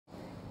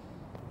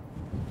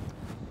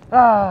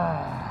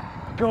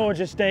Ah,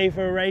 gorgeous day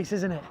for a race,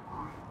 isn't it?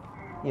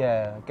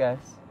 Yeah, I guess.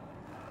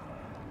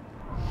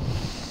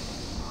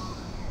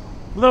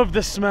 Love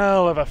the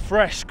smell of a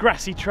fresh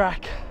grassy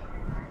track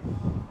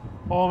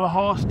or a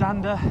horse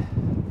dander.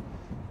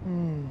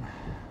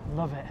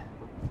 Love it.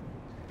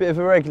 Bit of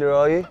a regular,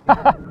 are you?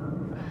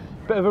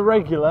 Bit of a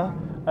regular?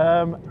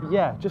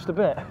 Yeah, just a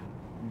bit.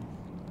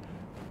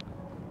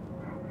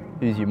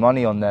 Who's your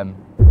money on them?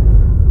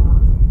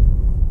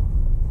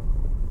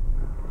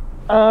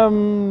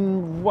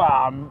 Well,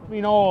 I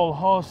mean, all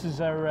horses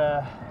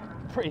are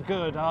pretty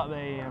good, aren't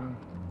they?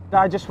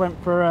 I just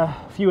went for a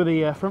few of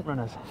the front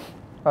runners.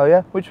 Oh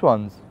yeah? Which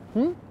ones?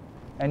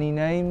 Any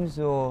names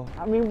or?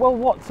 I mean, well,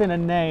 what's in a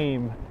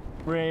name,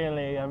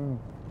 really?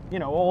 You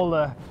know, all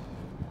the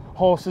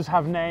horses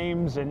have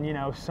names, and you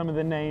know, some of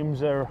the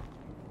names are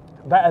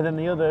better than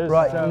the others.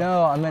 Right, so.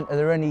 no, I meant, are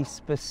there any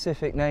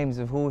specific names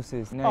of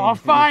horses? Names Oh,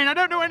 fine, I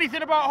don't know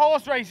anything about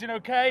horse racing,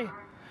 okay?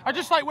 I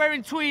just like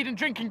wearing tweed and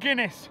drinking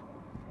Guinness.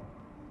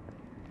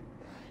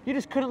 You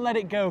just couldn't let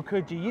it go,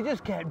 could you? You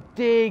just kept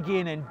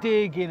digging and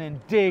digging and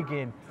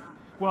digging.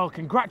 Well,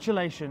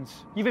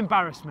 congratulations. You've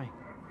embarrassed me.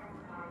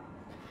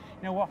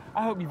 You know what?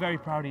 I hope you're very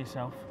proud of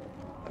yourself.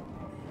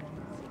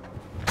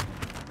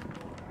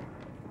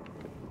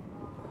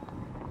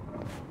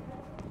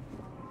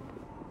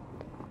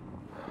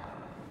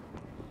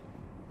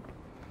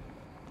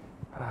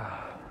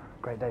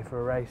 Great day for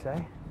a race, eh?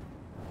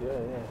 Yeah.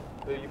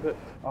 Who you put?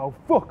 Oh,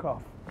 fuck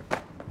off.